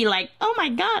 Yeah. It might be like, oh, my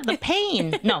God, the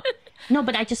pain. No,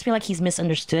 but I just feel like he's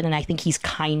misunderstood. And I think he's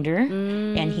kinder.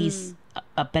 And he's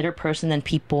a better person than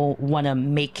people want to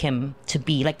make him to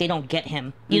be. Like, they don't get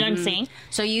him. You know what I'm saying?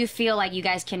 So you feel like you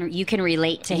guys can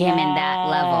relate to him in that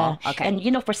level. Okay.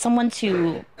 And, for someone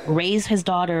to raise his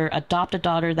daughter, adopt a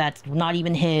daughter that's not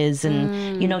even his,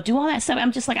 and, do all that stuff,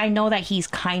 I'm just like, I know that he's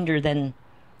kinder than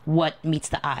what meets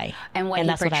the eye. And what he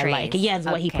that's portrays. what I like. Yeah, it's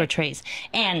what he portrays.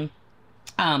 And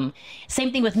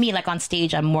same thing with me. Like, on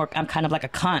stage, I'm kind of like a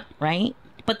cunt, right?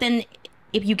 But then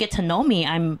if you get to know me,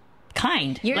 I'm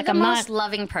kind. You're like, the I'm most not,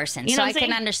 loving person, you know so what I I'm can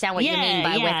saying? understand what you mean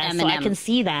by with Eminem. So I can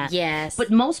see that. Yes.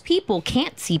 But most people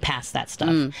can't see past that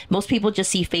stuff. Most people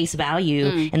just see face value,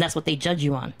 and that's what they judge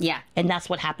you on. Yeah. And that's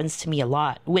what happens to me a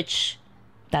lot, which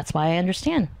that's why I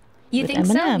understand. You with think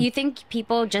so? Eminem. You think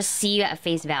people just see you at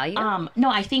face value? No,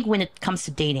 I think when it comes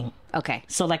to dating. Okay.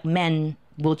 So, like, men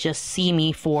will just see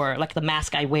me for, like, the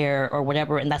mask I wear or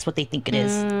whatever, and that's what they think it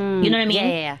is. You know what I mean?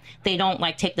 Yeah. They don't,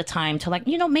 like, take the time to, like,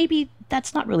 maybe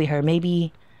that's not really her.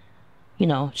 Maybe,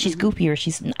 she's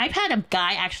goofier. I've had a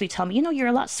guy actually tell me, you're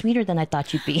a lot sweeter than I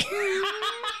thought you'd be.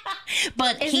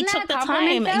 But he took the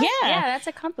time. Yeah, Yeah. that's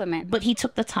a compliment. But he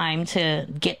took the time to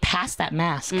get past that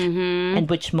mask, and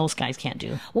which most guys can't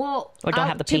do. Well, or don't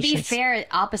have the to patience. be fair,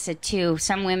 opposite too,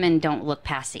 some women don't look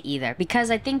past it either.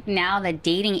 Because I think now the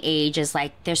dating age is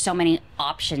like, there's so many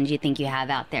options you think you have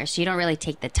out there. So you don't really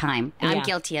take the time. I'm Yeah.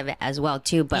 guilty of it as well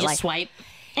too. But You like, just swipe.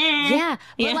 yeah,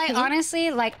 but Yeah. like honestly,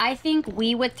 like I think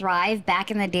we would thrive back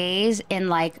in the days in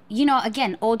like,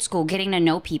 again, old school, getting to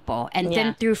know people. And Yeah.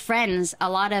 then through friends, a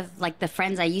lot of like the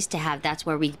friends I used to have, that's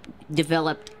where we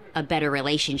developed a better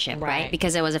relationship, right?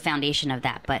 Because it was a foundation of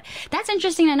that. But that's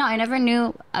interesting to know. I never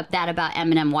knew that about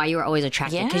Eminem, why you were always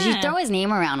attracted. Because you Yeah. throw his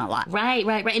name around a lot. Right.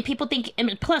 And people think,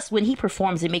 plus when he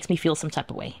performs, it makes me feel some type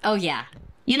of way. Oh, yeah.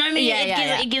 You know what I mean?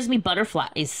 Yeah, It gives me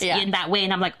butterflies Yeah. in that way.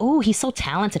 And I'm like, oh, he's so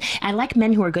talented. I like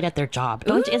men who are good at their job.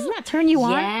 Doesn't that turn you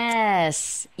on?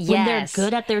 Yes. When they're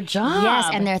good at their job. Yes,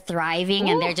 and they're thriving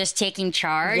and Ooh. they're just taking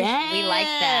charge. Yes. We like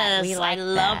that. We like I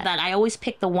love that. I always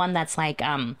pick the one that's like,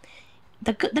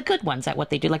 the good ones at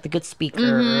what they do, like the good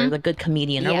speaker or the good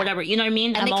comedian or Yeah. whatever. You know what I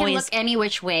mean? And they can look any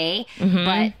which way,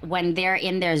 but when they're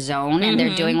in their zone and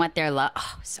they're doing what they're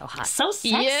so hot. so sexy.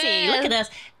 Yes. Look at us.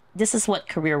 This is what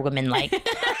career women like.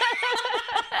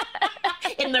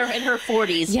 in her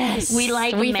 40s. Yes. We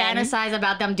we men. fantasize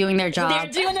about them doing their job.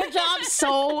 They're doing their job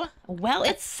so well.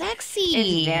 It's sexy.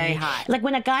 It's very hot. Like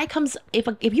when a guy comes, if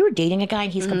you were dating a guy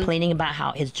and he's complaining about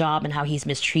how his job and how he's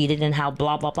mistreated and how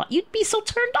blah, blah, blah, you'd be so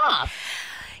turned off.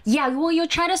 Yeah, well, you'll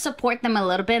try to support them a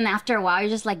little bit, and after a while, you're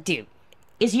just like, dude,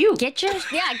 It's you. get your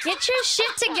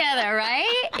shit together,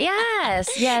 right? Yes.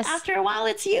 After a while,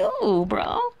 it's you,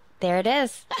 bro. There it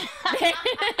is.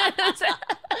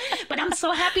 But I'm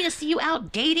so happy to see you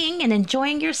out dating and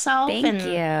enjoying yourself. Thank and,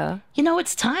 you. You know,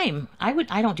 it's time. I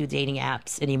don't do dating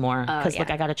apps anymore because yeah. look,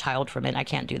 I got a child from it. I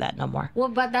can't do that no more. Well,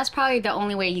 but that's probably the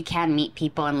only way you can meet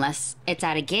people unless it's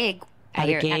at a gig. At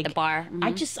the bar.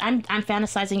 I'm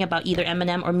fantasizing about either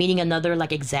Eminem or meeting another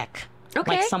like exec.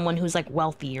 Okay. Like someone who's like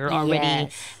wealthy or already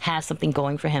Yes. has something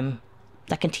going for him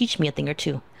that can teach me a thing or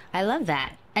two. I love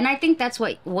that. And I think that's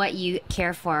what you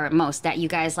care for most, that you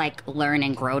guys like learn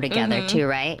and grow together too,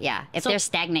 right? Yeah. If they're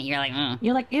stagnant, you're like,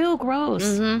 You're like, ew, gross.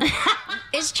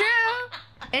 It's true.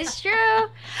 It's true.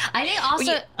 I think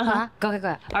also, Go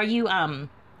ahead. Are you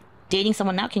dating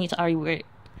someone now? Can you are you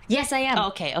Yes, I am. oh,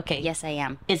 okay. Yes, I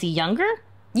am. Is he younger?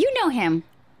 You know him.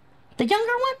 The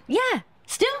younger one? Yeah.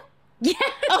 Still? Yeah.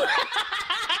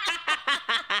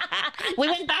 We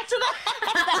went back to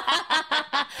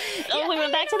that? We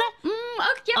went back to that?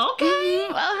 Okay.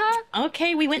 Okay.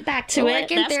 Okay, we went back to it.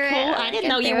 Working That's through cool. it. I didn't Working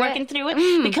know you through were working it. through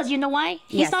it. Because you know why?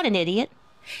 He's Yes. not an idiot.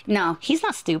 No. He's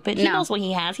not stupid. He No. knows what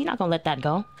he has. He's not going to let that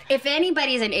go. If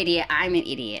anybody's an idiot, I'm an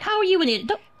idiot. How are you an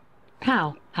idiot?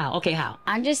 How? Okay, how?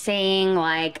 I'm just saying,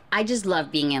 like, I just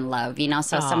love being in love, you know?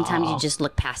 So sometimes you just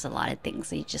look past a lot of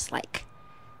things. You just, like,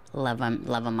 love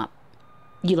them up.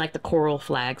 You like the coral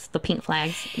flags, the pink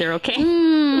flags? They're okay?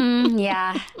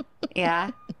 Yeah.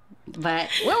 But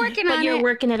we're working on But you're it.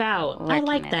 working it out. I Working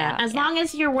like it that. out, As yeah. long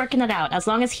as you're working it out. As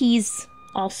long as he's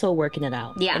also working it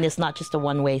out. Yeah. And it's not just a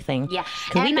one-way thing. Yeah.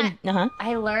 'Cause we've And been,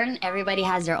 I learned everybody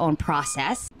has their own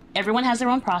process. everyone has their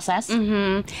own process.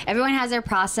 Everyone has their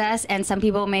process, and some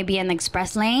people may be in the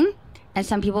express lane, and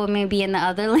some people may be in the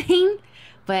other lane,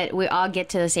 but we all get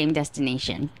to the same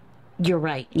destination. You're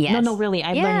right. Yes. No, really.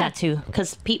 I Yeah. learned that too.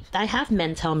 Because I have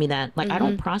men tell me that. Like, I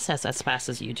don't process as fast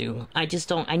as you do. I just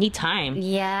don't. I need time.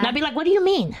 Yeah. And I'd be like, what do you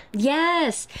mean?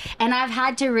 Yes. And I've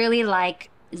had to really like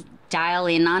dial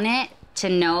in on it to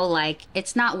know like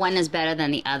it's not one is better than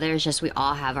the other. It's just we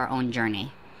all have our own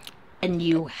journey. And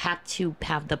you have to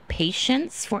have the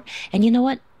patience for. And you know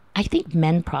what? I think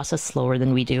men process slower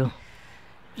than we do.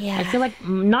 Yeah. I feel like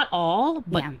not all,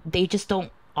 but Yeah. they just don't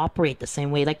operate the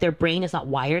same way. Like their brain is not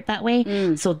wired that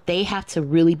way. So they have to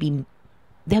really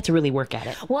work at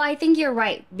it. Well, I think you're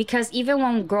right because even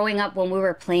when growing up, when we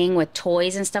were playing with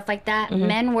toys and stuff like that,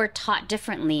 men were taught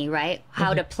differently, right?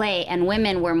 How to play, and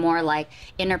women were more like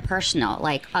interpersonal,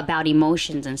 like about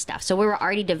emotions and stuff. So we were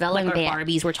already developing Like our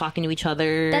Barbies were talking to each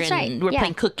other. That's and right. We're Yeah.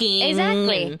 playing cooking.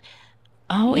 Exactly. and-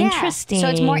 Oh, Yeah. interesting. So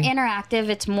it's more interactive.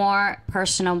 It's more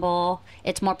personable.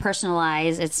 It's more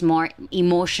personalized. It's more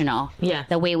emotional. Yeah.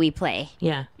 The way we play.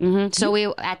 Yeah. So we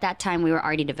at that time we were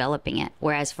already developing it.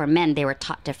 Whereas for men, they were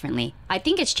taught differently. I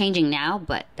think it's changing now,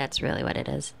 but that's really what it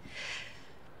is.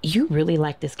 You really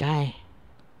like this guy.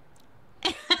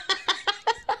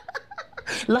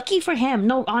 Lucky for him.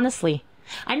 No, honestly.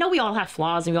 I know we all have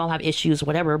flaws and we all have issues,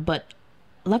 whatever, but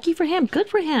lucky for him. Good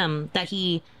for him that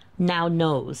he now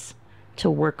knows to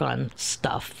work on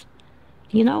stuff.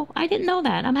 You know, I didn't know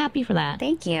that. I'm happy for that.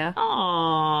 Thank you.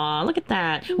 Aw, look at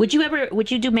that. Would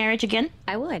you do marriage again?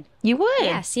 I would. You would?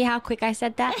 Yeah. See how quick I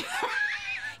said that?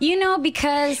 You know,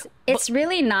 because it's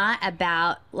really not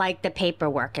about like the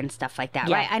paperwork and stuff like that,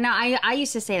 Yeah. right? I know I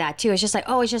used to say that too. It's just like,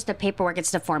 oh, it's just the paperwork.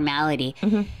 It's the formality.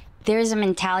 There's a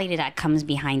mentality that comes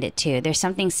behind it too. There's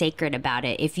something sacred about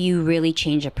it if you really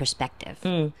change a perspective.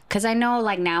 Because I know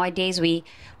like nowadays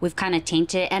we've kind of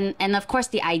tainted and of course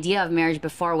the idea of marriage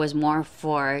before was more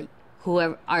for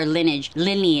whoever our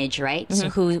lineage, right? So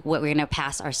what we're gonna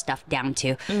pass our stuff down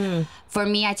to. For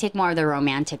me, I take more of the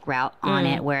romantic route on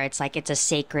it, where it's like it's a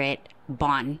sacred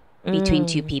bond between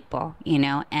two people, you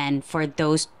know, and for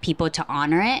those people to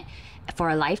honor it for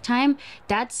a lifetime,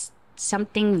 that's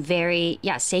something very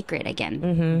sacred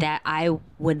again that I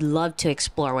would love to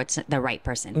explore with the right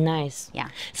person. Nice. Yeah.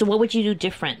 So what would you do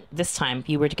different this time if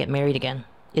you were to get married again?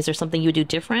 Is there something you would do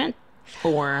different?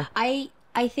 Or I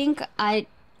think I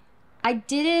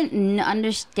didn't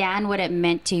understand what it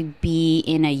meant to be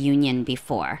in a union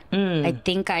before. I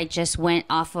think I just went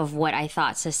off of what I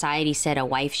thought society said a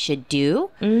wife should do,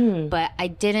 but I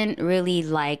didn't really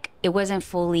it wasn't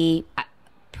fully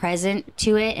present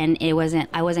to it, and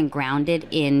I wasn't grounded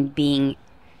in being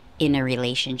in a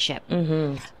relationship.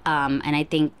 And I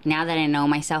think now that I know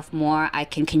myself more, I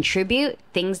can contribute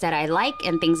things that I like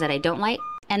and things that I don't like,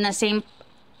 and the same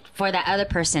for that other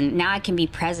person. Now I can be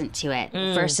present to it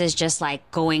versus just like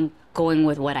going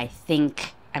with what I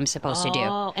think I'm supposed to do.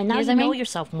 Oh, and now You you know what I know mean?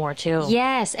 yourself more too.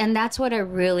 Yes, and that's what I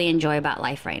really enjoy about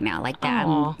life right now. Like that,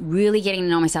 Aw. I'm really getting to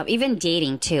know myself. Even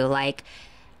dating too. Like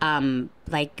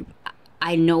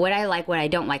I know what I like, what I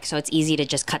don't like, so it's easy to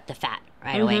just cut the fat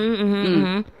right away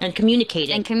And communicate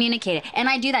it. and communicate it. And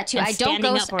I do that too. And I don't standing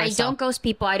up ghost. for I yourself. don't ghost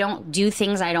people. I don't do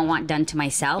things I don't want done to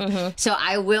myself. So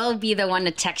I will be the one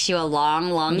to text you a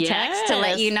long text to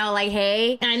let Yes. you know, like,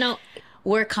 hey, I know.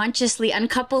 we're consciously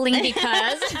uncoupling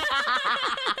because.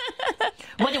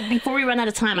 Before we run out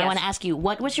of time, I Yes. want to ask you,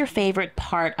 what was your favorite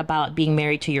part about being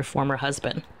married to your former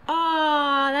husband?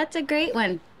 Oh, that's a great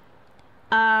one.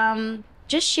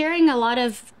 Just sharing a lot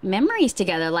of memories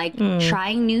together, like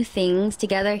trying new things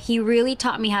together. He really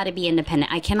taught me how to be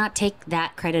independent. I cannot take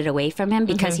that credit away from him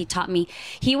because he taught me,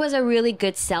 he was a really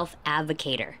good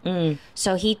self-advocator.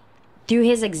 So through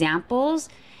his examples,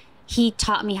 he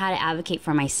taught me how to advocate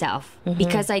for myself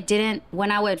because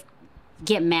when I would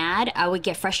get mad, I would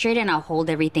get frustrated and I'll hold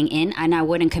everything in and I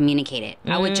wouldn't communicate it.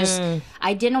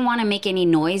 I didn't want to make any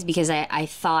noise because I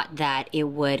thought that it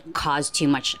would cause too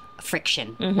much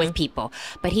friction with people.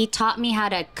 But he taught me how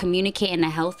to communicate in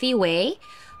a healthy way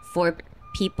for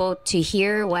people to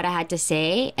hear what I had to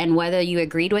say, and whether you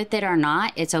agreed with it or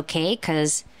not, it's okay,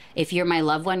 because if you're my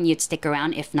loved one, you'd stick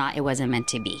around. If not, it wasn't meant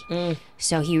to be.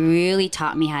 So he really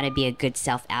taught me how to be a good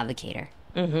self-advocator.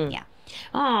 Yeah.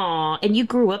 Aw, and you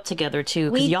grew up together too,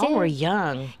 because We y'all did. were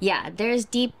young. Yeah, there's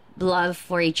deep love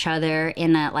for each other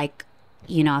in a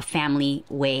a family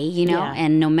way, Yeah.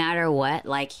 and no matter what,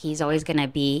 like he's always gonna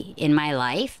be in my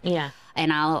life. Yeah.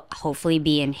 And I'll hopefully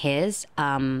be in his.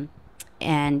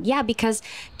 And yeah, because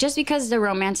the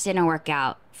romance didn't work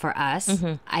out for us,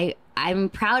 I'm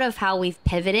proud of how we've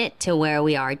pivoted to where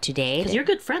we are today. Because you're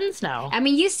good friends now. I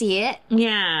mean, you see it.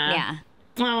 Yeah. Yeah.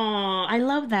 Oh, I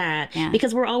love that. Yeah.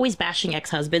 Because we're always bashing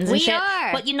ex-husbands and We shit.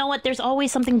 are. But you know what? There's always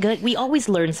something good. We always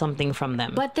learn something from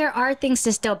them. But there are things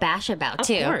to still bash about,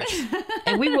 too. Of course.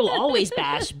 And we will always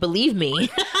bash, believe me.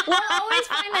 We'll always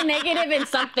find the negative in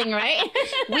something, right?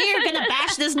 We're going to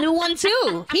bash this new one,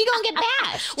 too. He going to get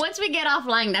bashed. Once we get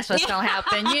offline, that's what's going to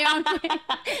happen. You know?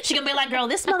 She going to be like, girl,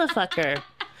 this motherfucker,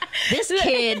 this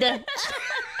kid...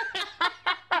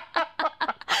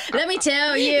 Let me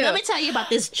tell you. Let me tell you about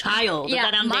this child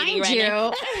that I'm dating right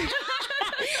now.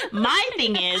 My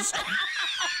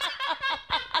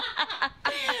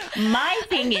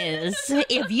thing is,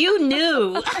 if you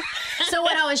knew. So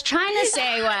what I was trying to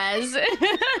say was,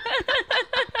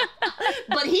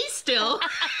 but he's still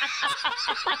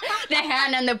the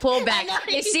hand and the pullback.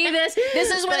 You see this? This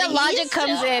is where the logic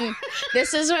comes in.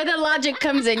 This is where the logic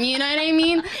comes in. You know what I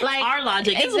mean? Like our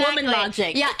logic. It's woman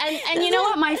logic. Yeah, and you know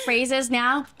what my phrase is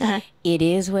now? It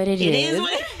is what it is. It is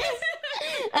what it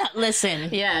is. Listen.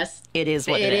 Yes. It is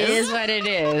what it is. It is what it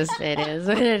is. It is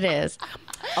what it is.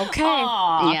 Okay.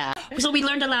 Aww. Yeah. So we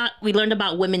learned a lot. We learned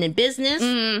about women in business,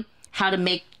 how to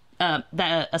make a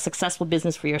successful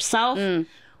business for yourself,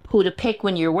 who to pick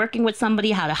when you're working with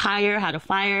somebody, how to hire, how to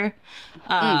fire,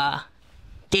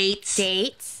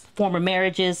 dates, former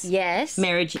marriages, Yes.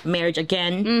 marriage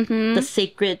again, the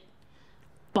sacred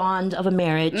bond of a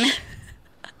marriage.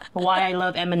 Why I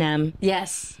love Eminem.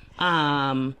 Yes.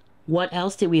 What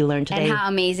else did we learn today? And how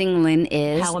amazing Lynn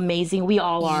is. How amazing we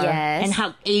all are. Yes. And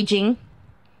how aging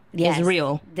is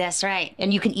real. That's right.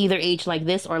 And you can either age like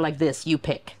this or like this. You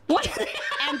pick.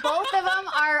 And both of them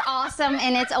are awesome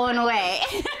in its own way.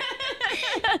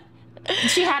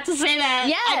 She had to say that.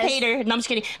 Yes. I paid her. No, I'm just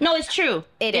kidding. No, it's true.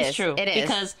 It's true. It is.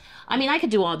 Because, I mean, I could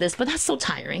do all this, but that's so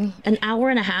tiring. An hour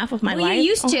and a half of my life. You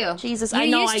used to. Oh, Jesus, You I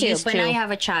know used I used to. But now you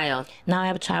have a child. Now I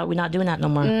have a child. We're not doing that no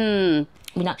more.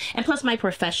 We're not. And plus, my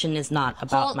profession is not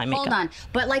about my makeup. Hold on.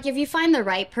 But like, if you find the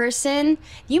right person,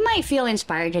 you might feel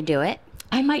inspired to do it.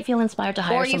 I might feel inspired to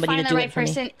hire Or you somebody find to the do right it for me.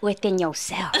 person within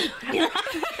yourself.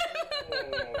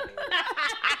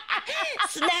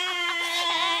 Snap!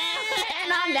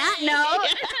 And on that note,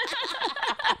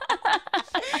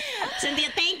 Cynthia,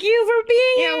 thank you for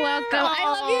being here. you're welcome. I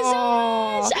love you so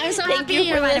much. I'm so Thank happy you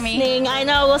you're for inviting me. listening. I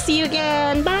know. We'll see you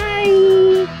again. Bye.